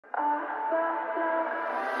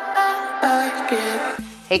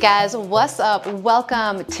Hey guys, what's up?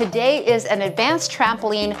 Welcome. Today is an advanced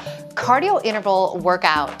trampoline cardio interval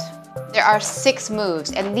workout. There are 6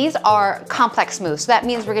 moves, and these are complex moves. So that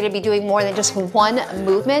means we're gonna be doing more than just one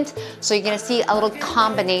movement. So you're gonna see a little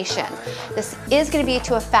combination. This is gonna be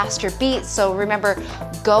to a faster beat, so remember,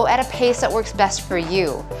 go at a pace that works best for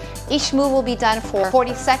you. Each move will be done for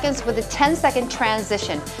 40 seconds with a 10-second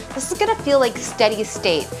transition. This is gonna feel like steady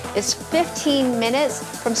state. It's 15 minutes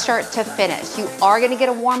from start to finish. You are gonna get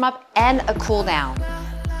a warm-up and a cool down.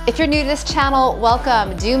 If you're new to this channel,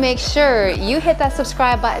 welcome. Do make sure you hit that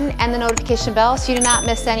subscribe button and the notification bell so you do not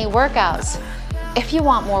miss any workouts. If you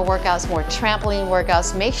want more workouts, more trampoline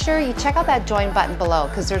workouts, make sure you check out that join button below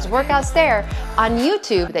because there's workouts there on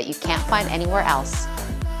YouTube that you can't find anywhere else.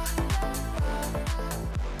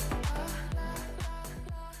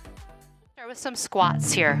 Start with some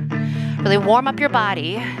squats here. Really warm up your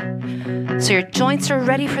body so your joints are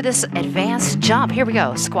ready for this advanced jump. Here we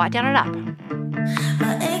go. Squat down and up.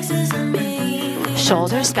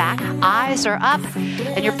 Shoulders back, eyes are up,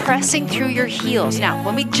 and you're pressing through your heels. Now,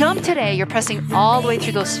 when we jump today, you're pressing all the way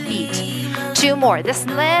through those feet. 2 more. This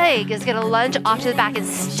leg is gonna lunge off to the back and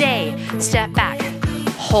stay. Step back,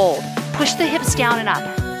 hold. Push the hips down and up.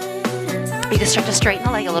 You can start to straighten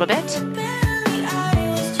the leg a little bit.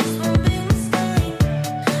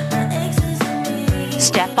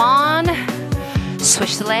 Step on,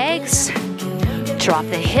 switch the legs, drop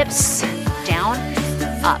the hips, down,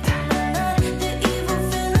 up.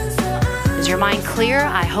 Is your mind clear?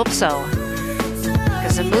 I hope so.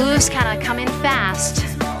 Because the moves kind of come in fast.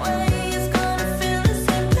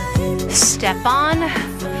 Step on.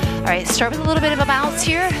 All right, start with a little bit of a bounce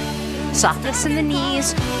here. Softness in the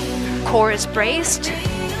knees. Core is braced.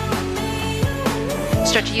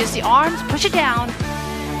 Start to use the arms, push it down.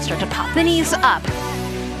 Start to pop the knees up.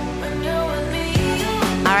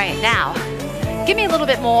 All right, now, give me a little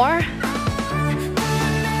bit more.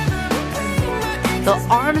 The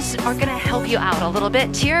arms are gonna help you out a little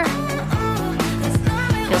bit here.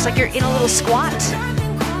 Feels like you're in a little squat.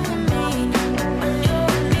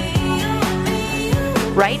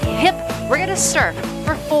 Right hip, we're gonna surf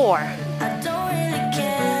for 4.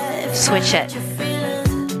 Switch it.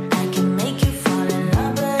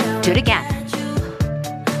 Do it again.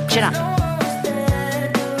 Chin up.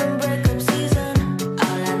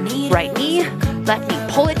 Right knee, left knee,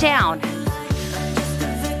 pull it down.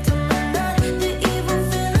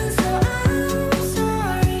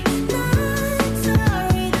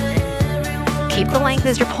 Keep the length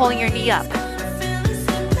as you're pulling your knee up.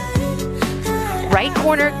 Right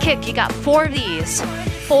corner kick, you got 4 of these.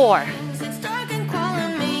 4.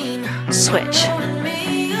 Switch.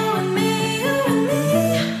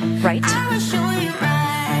 Right.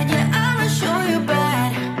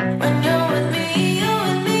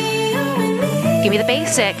 Give me the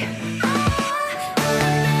basic.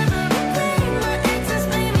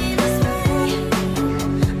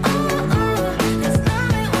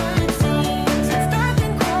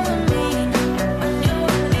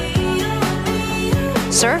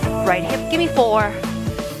 Surf, right hip, give me 4.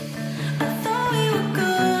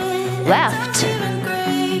 Left.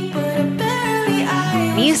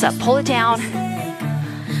 Knees up, pull it down.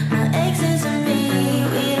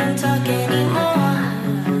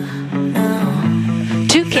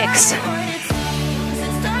 2 kicks.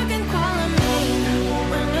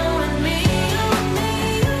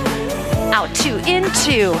 Out 2,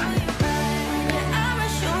 into.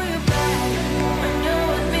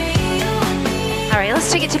 All right,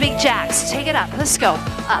 let's take it to big jacks. Take it up, let's go,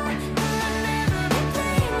 up.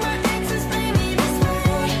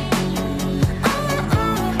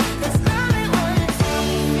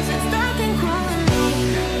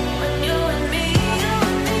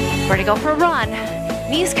 We're gonna go for a run.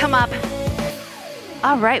 Knees come up.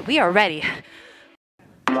 All right, we are ready.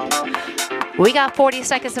 We got 40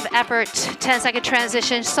 seconds of effort, 10-second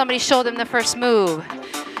transition. Somebody show them the first move.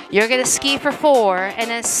 You're gonna ski for 4 and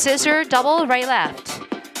then scissor, double, right, left.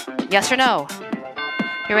 Yes or no?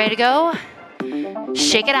 You ready to go?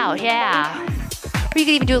 Shake it out, yeah. Or you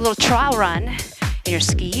can even do a little trial run in your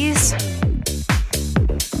skis.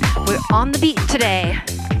 We're on the beat today.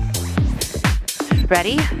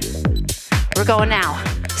 Ready? We're going now.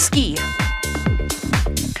 Ski.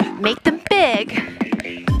 Make them big.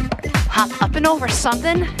 Hop up and over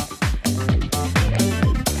something.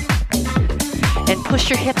 And push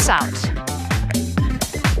your hips out.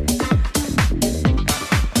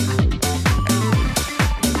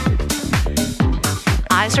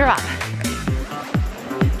 Eyes are up.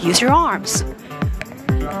 Use your arms.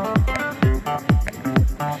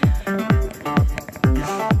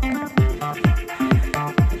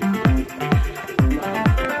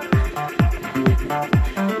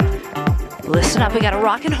 Listen up, we got a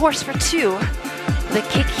rocking horse for 2. The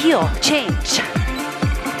kick heel change.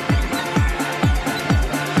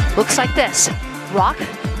 Looks like this. Rock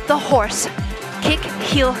the horse, kick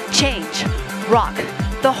heel change. Rock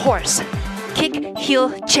the horse, kick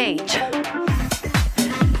heel change.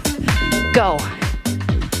 Go.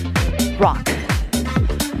 Rock.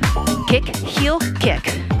 Kick heel kick.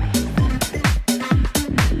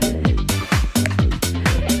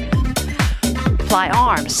 Fly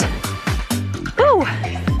arms. Woo!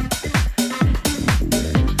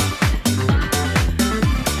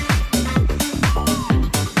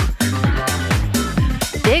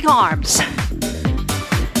 Big arms.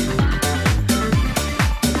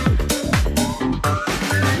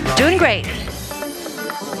 Doing great.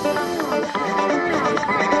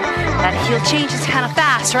 That heel change is kind of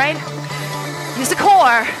fast, right? Use the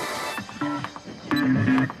core.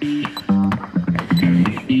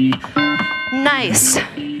 Nice.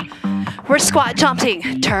 We're squat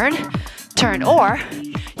jumping. Turn, turn, or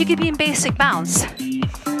you could be in basic bounce.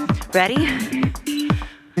 Ready?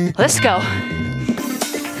 Let's go.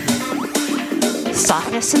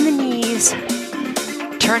 Softness in the knees.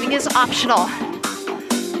 Turning is optional.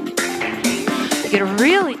 You can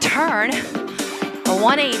really turn a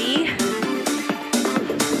 180.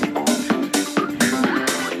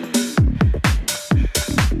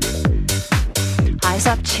 Eyes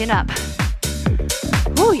up, chin up.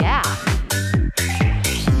 Ooh, yeah.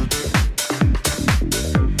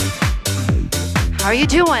 How are you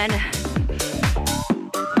doing?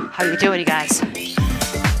 How are you doing, you guys?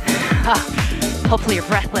 Hopefully you're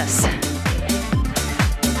breathless.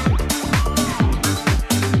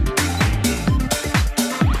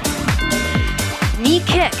 Knee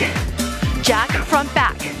kick, jack, front,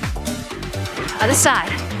 back. Other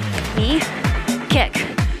side, knee, kick,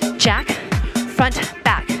 jack, front,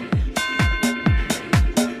 back.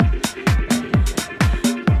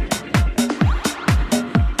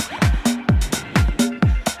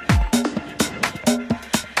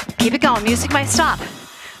 Keep it going, music might stop,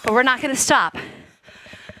 but we're not gonna stop.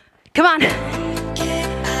 Come on.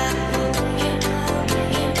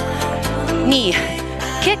 Knee,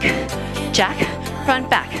 kick, jack, front,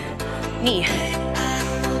 back, knee.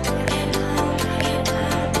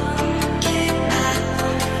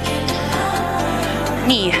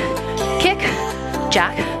 Knee, kick,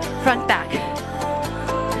 jack, front, back.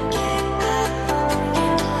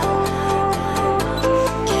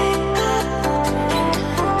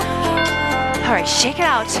 All right, shake it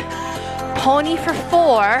out. Pony for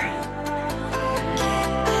 4.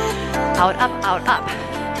 Out, up, out, up.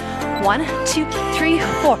 1, 2, 3,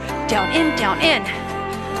 4. Down, in, down, in.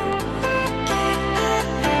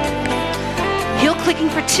 Heel clicking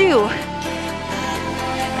for 2.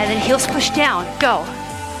 And then heels push down. Go.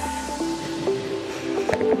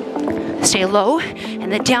 Stay low, and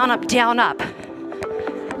then down, up, down, up.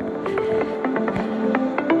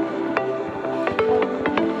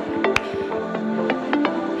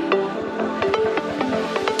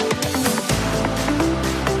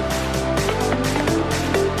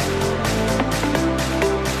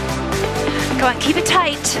 Come on, keep it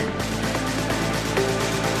tight.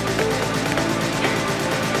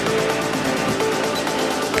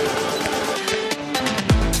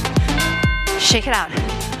 Shake it out.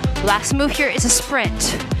 Last move here is a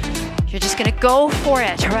sprint. You're just gonna go for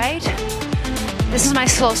it, right? This is my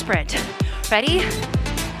slow sprint. Ready?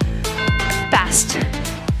 Fast.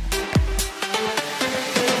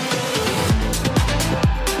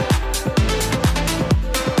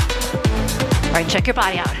 All right, check your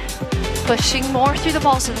body out. Pushing more through the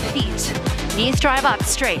balls of the feet. Knees drive up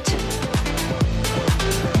straight.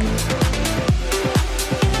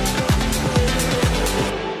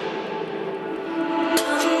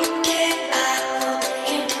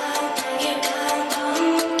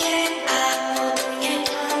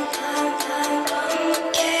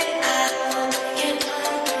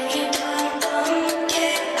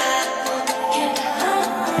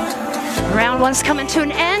 Round 1's coming to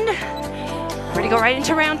an end. We're gonna go right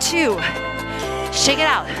into round 2. Shake it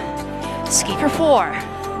out. Ski for 4.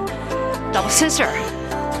 Double scissor.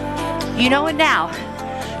 You know it now.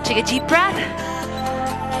 Take a deep breath.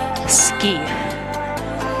 Ski.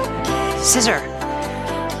 Scissor.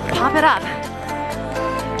 Pop it up.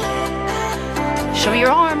 Show me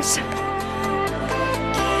your arms.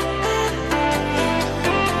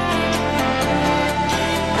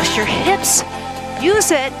 Push your hips.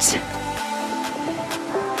 Use it.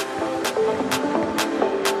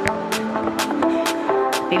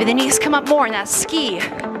 Maybe the knees come up more in that ski.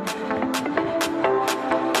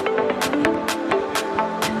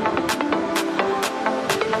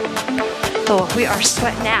 Oh, we are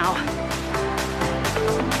sweating now.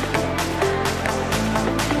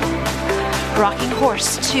 Rocking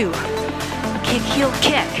horse, 2. Kick, heel,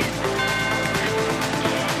 kick.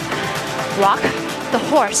 Rock the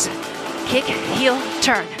horse. Kick, heel,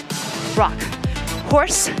 turn. Rock.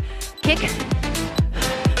 Horse, kick.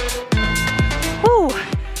 Woo.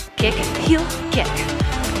 Kick, heel, kick.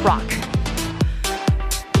 Rock.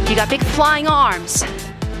 You got big flying arms.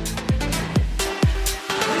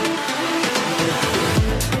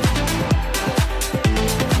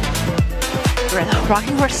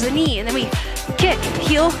 Rocking horse is a knee, and then we kick,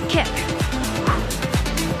 heel, kick.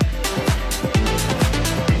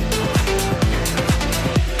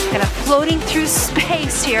 Kind of floating through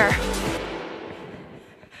space here.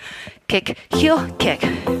 Kick, heel, kick.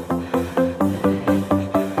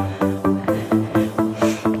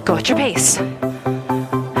 Go at your pace.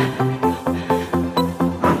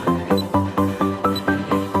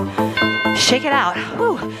 Shake it out.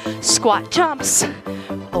 Woo. Squat jumps.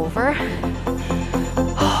 Over.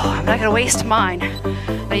 Oh, I'm not gonna waste mine.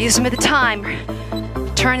 I'm gonna use them at the time.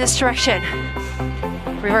 Turn this direction.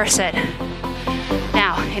 Reverse it.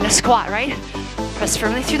 Now, in a squat, right? Press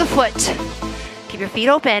firmly through the foot. Keep your feet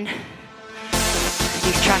open.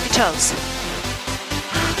 Knees track your toes.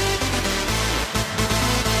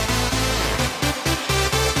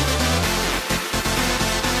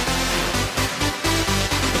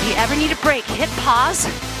 If you ever need a break, hit pause,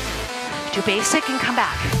 do basic and come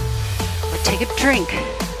back. Or take a drink.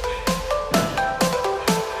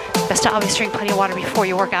 Best to always drink plenty of water before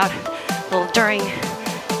you work out, a little during,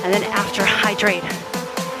 and then after, hydrate.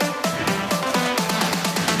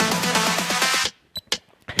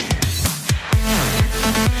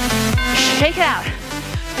 Shake it out.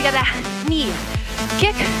 We got that knee,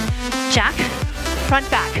 kick, jack, front,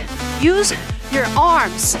 back. Use your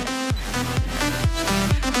arms.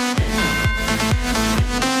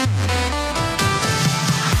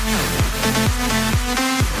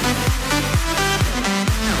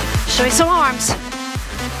 Show me some arms.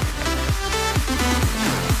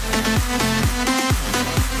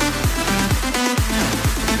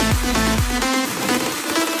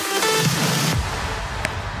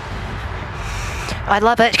 I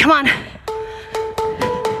love it. Come on.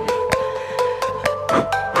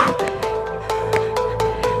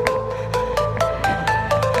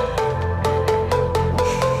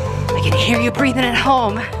 I can hear you breathing at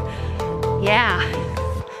home. Yeah.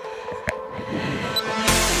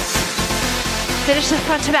 Finish the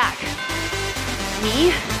front to back.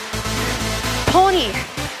 Knee, pony.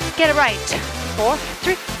 Get it right. 4,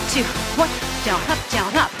 3, 2, 1. Down, up,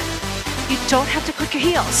 down, up. You don't have to click your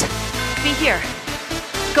heels. Be here.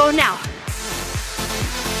 Go now.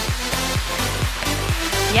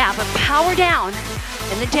 Yeah, but power down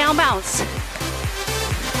and the down bounce.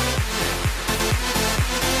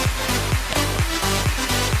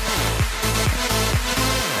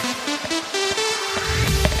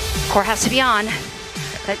 Core has to be on.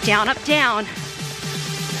 That down, up, down.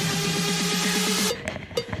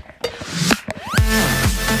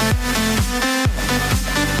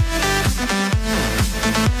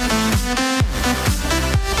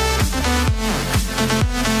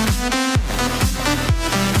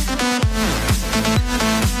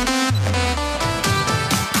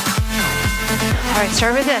 All right,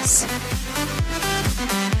 start with this.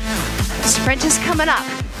 Sprint is coming up.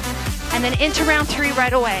 And then into round 3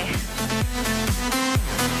 right away.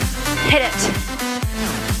 Hit it.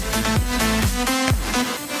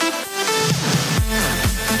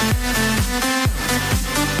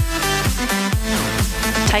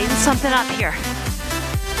 Tighten something up here.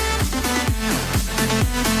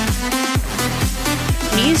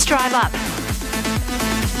 Knees drive up.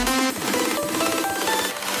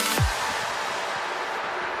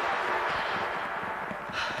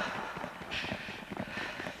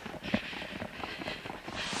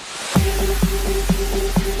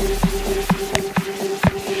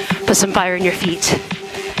 Put some fire in your feet.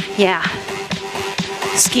 Yeah.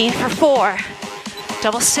 Skiing for 4.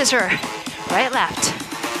 Double scissor. Right, left.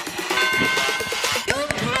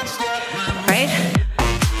 Right?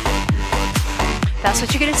 That's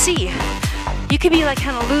what you're gonna see. You can be like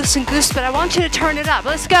kind of loose and goose, but I want you to turn it up.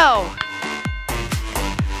 Let's go.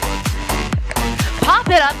 Pop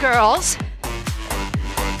it up, girls.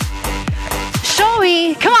 Show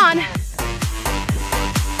me. Come on.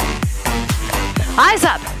 Eyes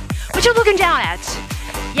up. What you looking down at?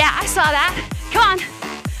 Yeah, I saw that. Come on.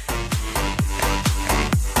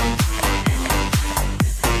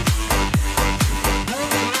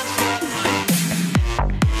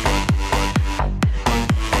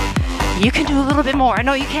 You can do a little bit more. I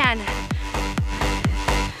know you can.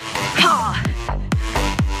 Ha.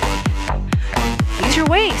 Use your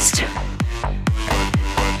waist.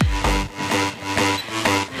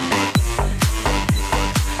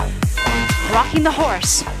 Rocking the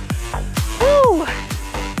horse. Woo!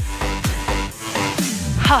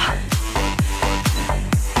 Ha.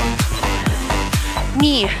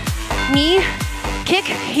 Knee, knee, kick,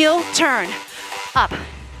 heel, turn. Up.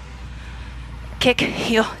 Kick,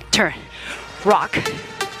 heel, turn. Rock.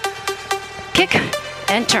 Kick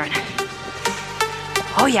and turn.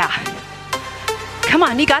 Oh yeah. Come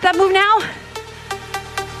on, you got that move now?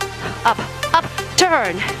 Up, up,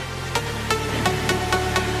 turn.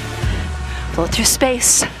 Flow through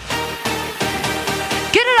space.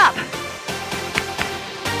 Get it up.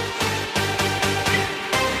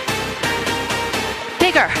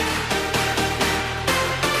 Bigger.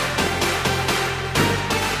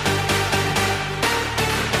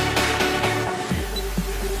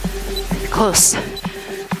 Close.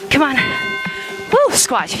 Come on. Woo,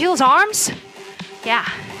 squat. Feel those arms? Yeah.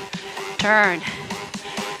 Turn.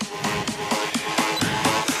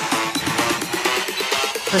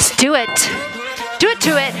 Let's do it. Do it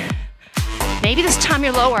to it. Maybe this time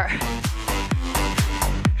you're lower.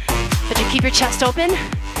 But you keep your chest open.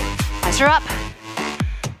 Eyes are up.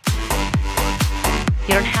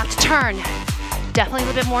 You don't have to turn. Definitely a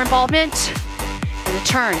little bit more involvement in the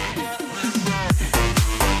turn.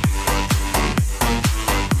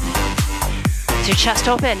 With your chest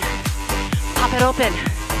open. Pop it open.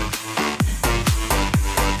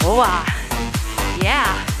 Oh,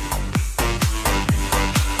 yeah.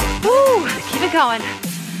 Woo, keep it going.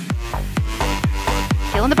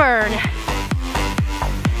 Feeling the burn.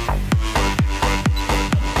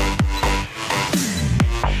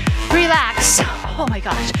 Relax. Oh my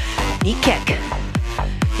gosh. Knee kick.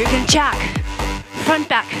 You're gonna jack. Front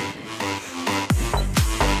back.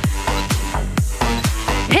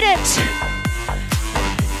 Hit it.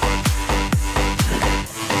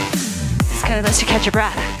 This kind of lets you catch your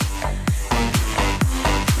breath.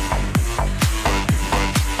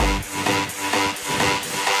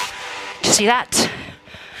 See that?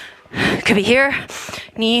 Could be here.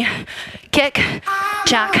 Knee, kick,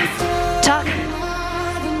 jack, tuck.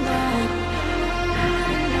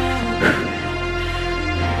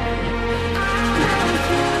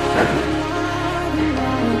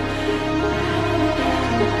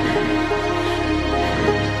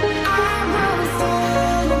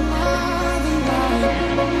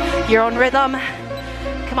 Your own rhythm.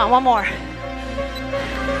 Come on, one more.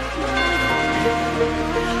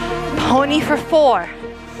 Pony for 4.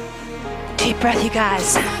 Deep breath, you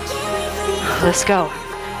guys. Let's go.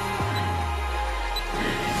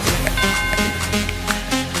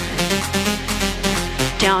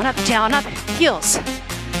 Down, up, heels.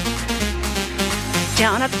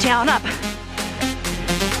 Down, up, down, up.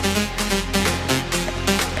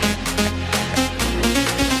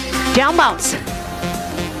 Down bounce.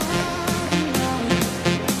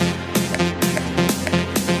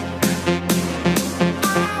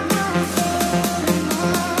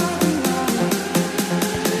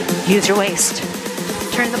 Use your waist.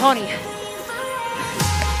 Turn the pony.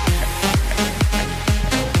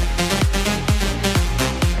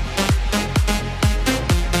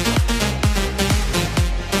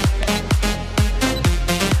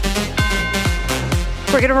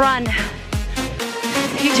 We're gonna run.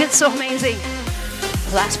 You did so amazing.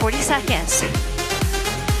 Last 40 seconds.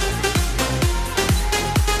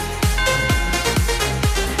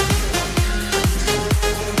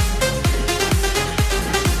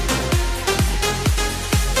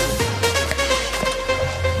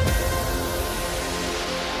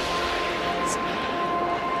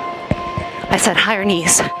 I said higher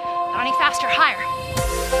knees. Not any faster, higher.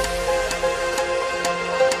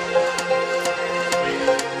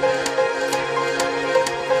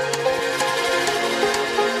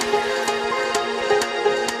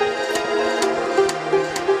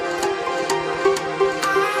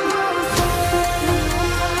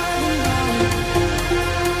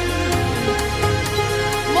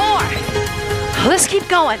 More. Let's keep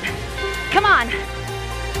going. Come on.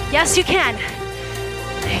 Yes, you can.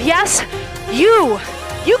 Yes. You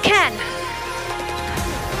can.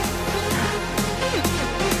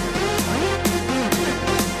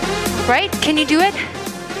 Right? Can you do it?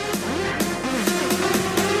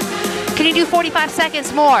 Can you do 45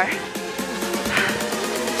 seconds more?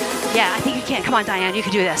 Yeah, I think you can. Come on, Diane, you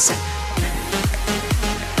can do this.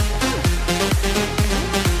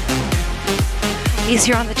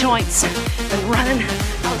 Easier on the joints than running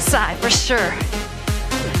outside, for sure.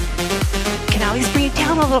 Can at least bring it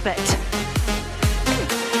down a little bit.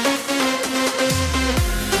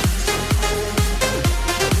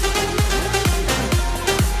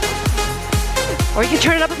 Or you can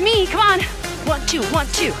turn it up with me. Come on. 1, 2, 1,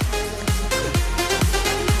 2.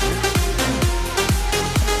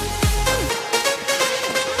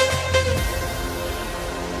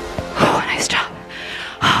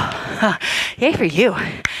 Yay for you.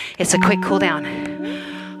 It's a quick cool down.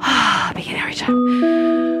 Begin every time.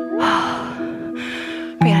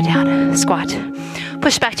 Bring it down. Squat.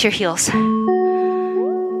 Push back to your heels.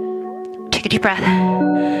 Take a deep breath.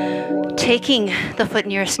 Taking the foot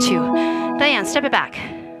nearest to. Diane, step it back.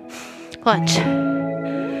 Lunge.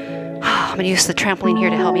 I'm going to use the trampoline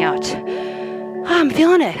here to help me out. I'm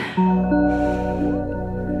feeling it.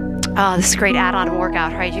 Oh, this is a great add-on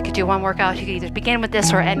workout, right? You could do one workout. You could either begin with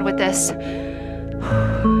this or end with this.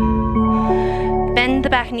 Bend the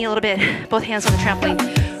back knee a little bit. Both hands on the trampoline.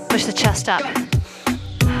 Push the chest up.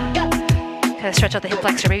 Kind of stretch out the hip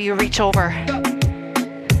flexor. Maybe you reach over.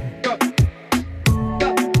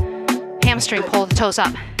 Hamstring, pull the toes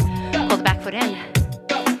up. Pull the back foot in.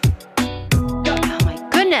 Oh my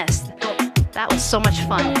goodness. That was so much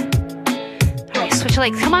fun. All right, switch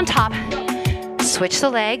legs. Come on top. Switch the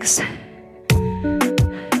legs. All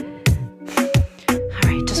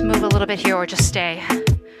right, just move a little bit here or just stay.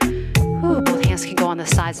 Ooh, both hands can go on the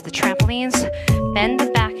sides of the trampolines. Bend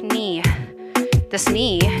the back knee. This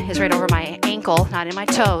knee is right over my ankle, not in my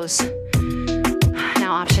toes.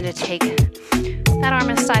 Now option to take that arm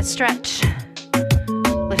inside stretch.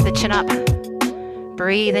 Lift the chin up.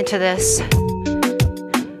 Breathe into this.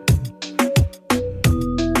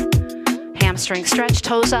 Hamstring stretch,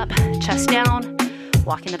 toes up, chest down.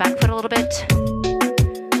 Walking the back foot a little bit.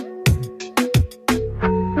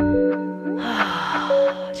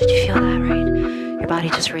 Did you feel that, right? Your body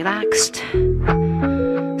just relaxed.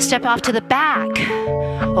 Step off to the back.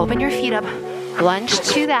 Open your feet up. Lunge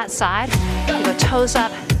to that side. You go toes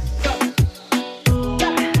up.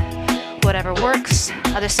 Whatever works.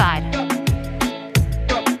 Other side.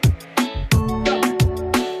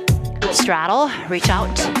 Straddle. Reach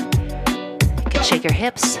out. You can shake your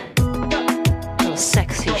hips. Little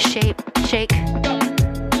sexy shake.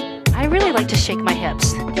 I really like to shake my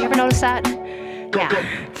hips. Do you ever notice that? Yeah.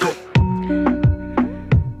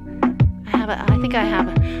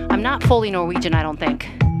 I'm not fully Norwegian, I don't think.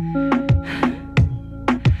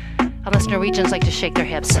 Unless Norwegians like to shake their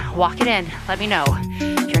hips. Walk it in. Let me know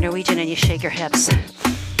if you're Norwegian and you shake your hips.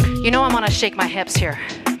 You know I'm gonna shake my hips here.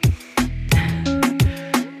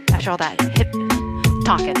 After all that hip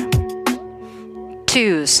talking.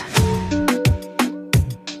 Twos.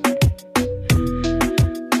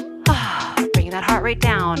 Bring that heart rate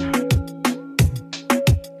down.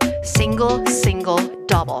 Single, single,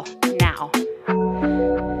 double. Now.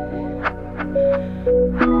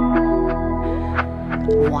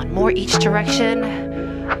 One more each direction.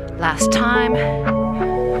 Last time.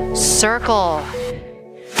 Circle.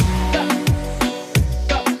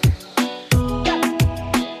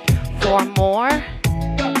 Four more.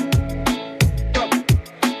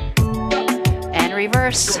 And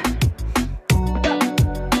reverse.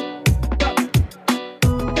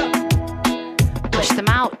 Push them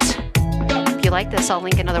out. If you like this, I'll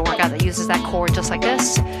link another workout that uses that core just like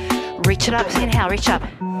this. Reach it up. Inhale, reach up.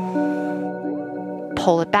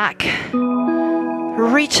 Pull it back.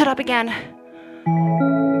 Reach it up again.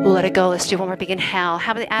 Let it go. Let's do one more big inhale.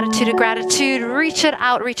 Have the attitude of gratitude. Reach it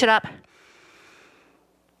out, reach it up.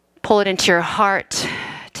 Pull it into your heart.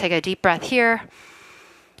 Take a deep breath here.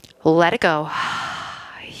 Let it go.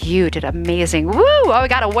 You did amazing. Woo! Oh, I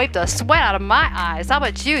gotta wipe the sweat out of my eyes. How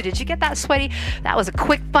about you? Did you get that sweaty? That was a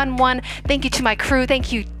quick, fun one. Thank you to my crew.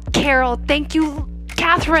 Thank you, Carol. Thank you,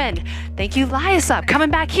 Catherine. Thank you, 𝐿𝐼𝐿𝐼𝐿, coming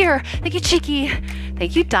back here. Thank you, Cheeky.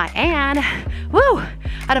 Thank you, Diane. Woo!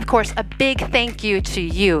 And of course, a big thank you to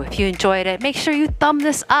you. If you enjoyed it, make sure you thumb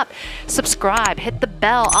this up, subscribe, hit the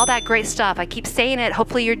bell, all that great stuff. I keep saying it.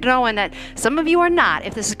 Hopefully you're knowing that some of you are not.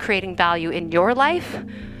 If this is creating value in your life,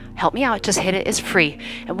 help me out. Just hit it. It's free.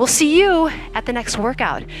 And we'll see you at the next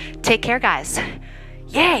workout. Take care, guys.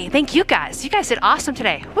 Yay. Thank you, guys. You guys did awesome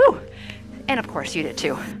today. Woo! And of course, you did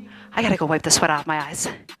too. I gotta go wipe the sweat off my eyes.